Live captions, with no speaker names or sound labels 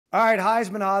All right,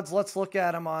 Heisman odds. Let's look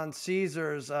at them on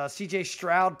Caesars. C.J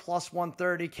Stroud plus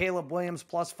 130, Caleb Williams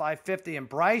plus 550, and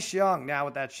Bryce Young now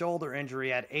with that shoulder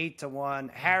injury at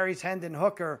 8-1. Harry's Hendon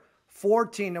Hooker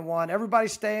 14-1. Everybody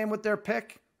staying with their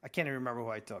pick. I can't even remember who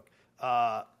I took.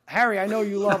 Harry, I know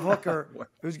you love Hooker.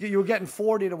 You were getting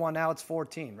 40-1. Now it's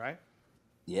 14, right?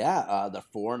 Yeah, they're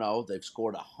 4-0. They've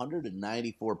scored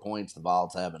 194 points, the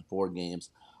Vols have, in 4 games.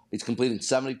 He's completing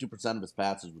 72% of his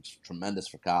passes, which is tremendous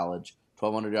for college.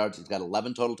 1,200 yards. He's got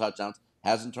 11 total touchdowns.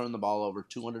 Hasn't turned the ball over.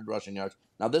 200 rushing yards.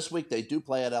 Now, this week, they do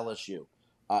play at LSU.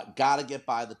 Got to get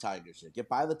by the Tigers here. Get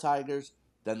by the Tigers.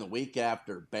 Then the week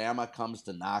after, Bama comes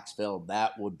to Knoxville.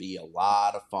 That would be a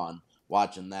lot of fun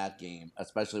watching that game,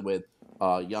 especially with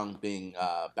Young being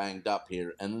banged up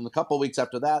here. And then a couple weeks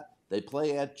after that, they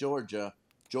play at Georgia.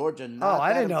 Georgia. Not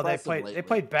I didn't know they played. They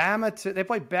played Bama too. They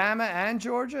played Bama and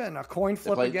Georgia in a coin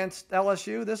flip against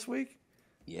LSU this week.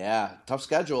 Yeah, tough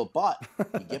schedule, but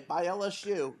you get by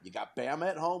LSU. You got Bama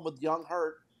at home with Young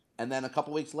hurt, and then a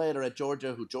couple weeks later at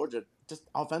Georgia, who Georgia just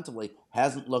offensively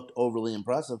hasn't looked overly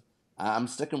impressive. I'm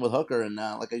sticking with Hooker, and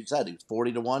like I said, he was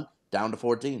 40-1 down to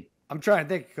 14. I'm trying to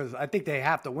think because I think they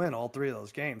have to win all 3 of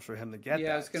those games for him to get.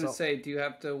 Yeah, I was going to say, do you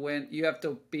have to win? You have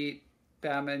to beat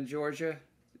Bama and Georgia.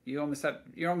 You almost have.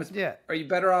 You're almost. Yeah. Are you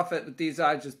better off with these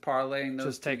odds just parlaying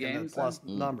those just 2 games? The plus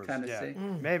numbers. Tennessee.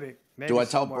 Yeah. Maybe. Do I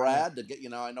tell Brad to get?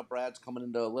 I know Brad's coming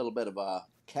into a little bit of a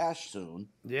cash soon.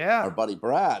 Yeah. Our buddy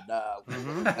Brad.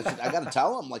 I got to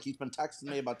tell him, like he's been texting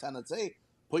me about Tennessee.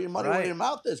 Put your money where your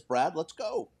mouth is, Brad. Let's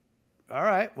go. All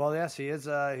right. Well, yes, he is.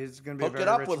 He's going to be Hook a very it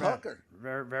up rich with man. Hooker.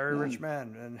 Very, very rich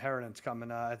man. Inheritance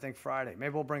coming, I think, Friday.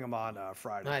 Maybe we'll bring him on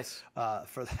Friday. Nice.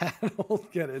 For that, we'll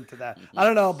get into that. I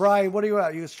don't know, Brian. What are you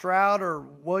at? You Stroud or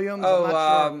Williams? Oh, I'm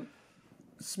not sure.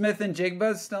 Smith and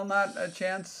Jigba's still not a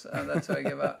chance. That's what I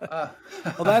give up.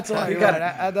 Well, that's why I gave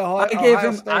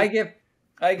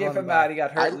him out. He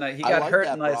got hurt. He got hurt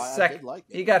in the second.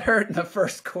 He got hurt in the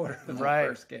first quarter of the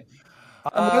first game.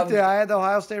 I'm with you. I had the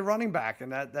Ohio State running back,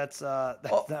 and that was a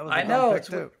dumb pick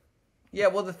too. Yeah,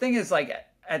 well, the thing is, like,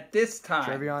 at this time,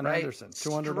 Trevion right, Henderson,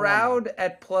 200 Stroud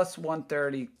at plus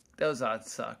 130, those odds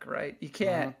suck, right? You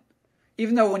can't,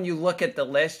 even though when you look at the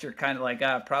list, you're kind of like,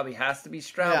 it probably has to be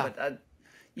Stroud, but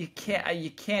you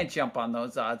can't jump on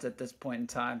those odds at this point in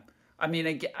time. I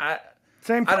mean, I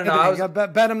don't know.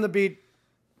 Bet him to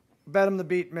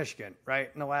beat Michigan, right,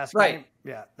 in the last game.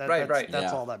 Yeah,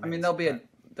 that's all that means. I mean,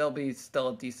 they'll be still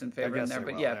a decent favorite in there,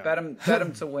 but bet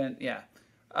him to win. Yeah.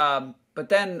 But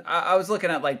then I was looking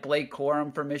at like Blake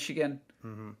Corum for Michigan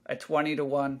at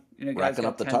 20-1. Guys racking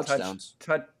up the touchdowns.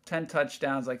 10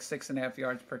 touchdowns, like 6.5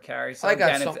 yards per carry. So I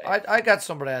got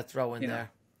somebody to throw in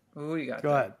there. Who do you got?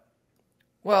 Go ahead.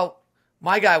 Well,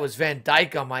 my guy was Van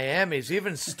Dyke on Miami. Is he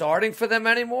even starting for them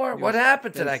anymore? What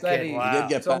happened to that kid? He did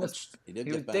get benched. He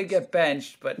did get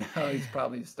benched, but now he's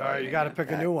probably starting. All right, you got to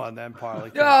pick a new one then, Parley.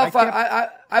 No,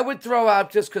 I would throw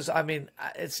out just because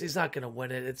he's not going to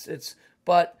win it.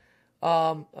 But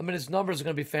his numbers are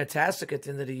going to be fantastic at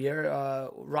the end of the year.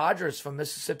 Rodgers from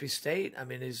Mississippi State. I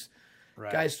mean, he's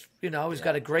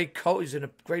got a great coach. He's in a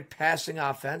great passing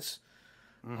offense.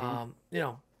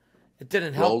 It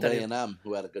didn't help that A&M,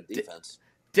 who had a good defense.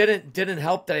 Didn't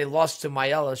help that he lost to my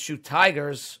LSU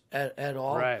Tigers at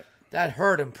all. Right. That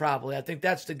hurt him probably. I think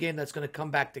that's the game that's going to come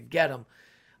back to get him.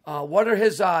 What are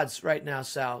his odds right now,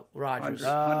 Sal Rodgers?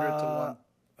 100-1.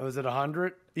 Was it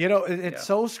 100? It's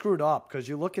so screwed up because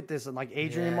you look at this and like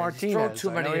Adrian Martinez. Too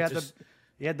many.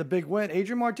 He had the big win.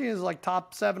 Adrian Martinez is like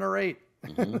top 7 or 8.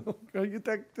 You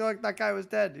think like that guy was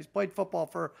dead? He's played football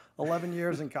for 11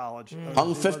 years in college.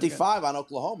 Hung 55 on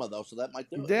Oklahoma though, so that might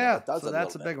do it. Yeah, so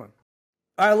that's a big one.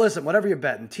 All right, listen. Whatever you're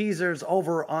betting, teasers,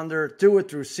 over, under, do it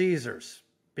through Caesars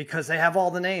because they have all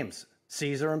the names.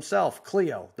 Caesar himself,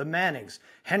 Cleo, the Mannings,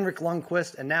 Henrik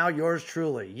Lundqvist, and now yours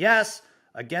truly. Yes,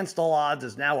 Against All Odds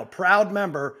is now a proud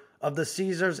member of the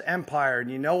Caesars empire. And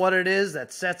you know what it is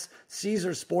that sets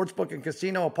Caesars Sportsbook and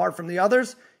Casino apart from the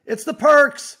others? It's the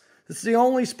perks. It's the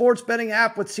only sports betting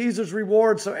app with Caesars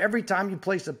rewards. So every time you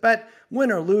place a bet,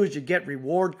 win or lose, you get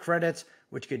reward credits,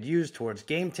 which could use towards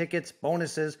game tickets,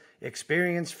 bonuses,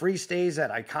 experience free stays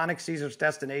at iconic Caesars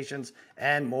destinations,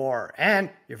 and more. And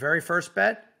your very first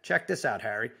bet, check this out,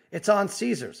 Harry. It's on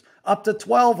Caesars. Up to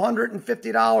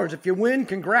 $1,250. If you win,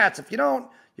 congrats. If you don't,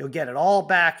 you'll get it all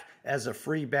back as a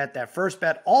free bet. That first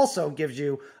bet also gives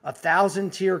you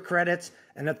 1,000 tier credits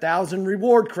and 1,000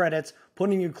 reward credits,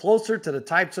 putting you closer to the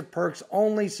types of perks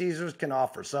only Caesars can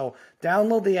offer. So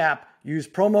download the app, use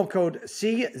promo code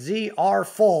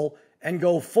CZRFULL, and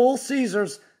go full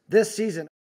Caesars this season.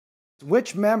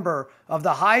 Which member of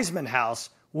the Heisman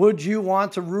house would you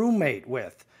want to roommate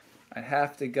with? I'd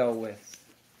have to go with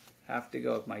have to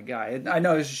go with my guy. I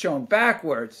know this is showing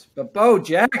backwards, but Bo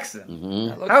Jackson.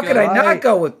 Mm-hmm. How could I not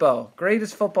go with Bo?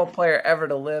 Greatest football player ever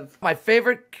to live. My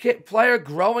favorite player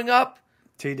growing up,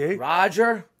 TD?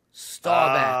 Roger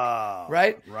Staubach.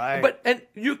 Right? Right. And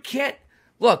you can't,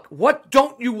 look, what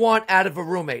don't you want out of a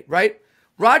roommate, right?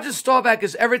 Roger Staubach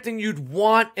is everything you'd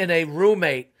want in a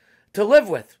roommate to live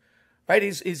with, right?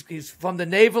 He's from the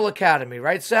Naval Academy,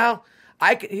 right, Sal?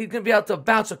 He's going to be able to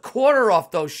bounce a quarter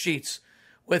off those sheets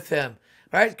with him,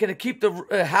 right? Going to keep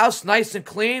the house nice and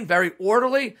clean, very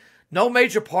orderly. No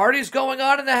major parties going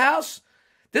on in the house.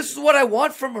 This is what I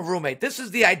want from a roommate. This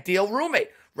is the ideal roommate.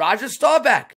 Roger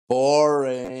Staubach.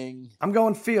 Boring. I'm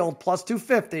going Field plus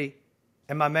 250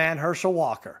 and my man Herschel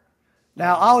Walker.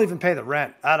 Now, I'll even pay the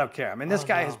rent. I don't care. I mean, this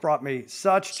guy has brought me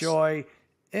such joy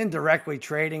indirectly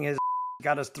trading his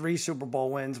got us 3 Super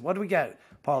Bowl wins. What do we get,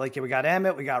 Paulie? We got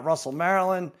Emmett. We got Russell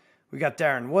Maryland. We got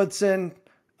Darren Woodson.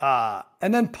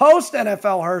 And then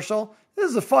post-NFL Herschel, this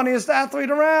is the funniest athlete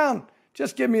around.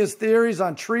 Just give me his theories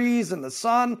on trees and the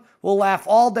sun. We'll laugh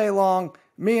all day long.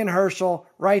 Me and Herschel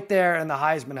right there in the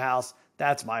Heisman house.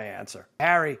 That's my answer.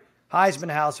 Harry, Heisman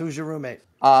house, who's your roommate?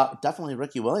 Definitely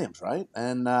Ricky Williams, right?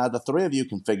 And the 3 of you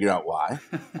can figure out why.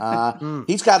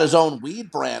 He's got his own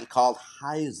weed brand called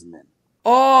Heisman.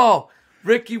 Oh,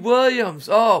 Ricky Williams.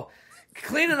 Oh,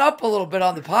 clean it up a little bit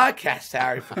on the podcast,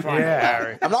 Harry. For crying out loud.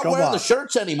 Harry. I'm not wearing the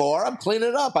shirts anymore. I'm cleaning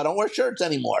it up. I don't wear shirts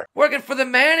anymore. Working for the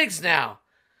Mannings now.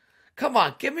 Come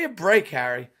on, give me a break,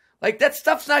 Harry. Like, that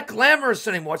stuff's not glamorous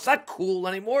anymore. It's not cool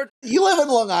anymore. You live in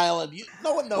Long Island.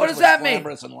 No one knows what does that mean?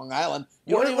 Glamorous in Long Island.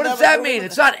 What does that mean?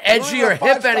 It's not edgy or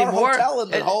hip anymore.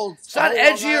 It's not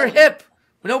edgy or hip.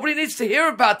 Nobody needs to hear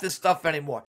about this stuff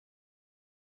anymore.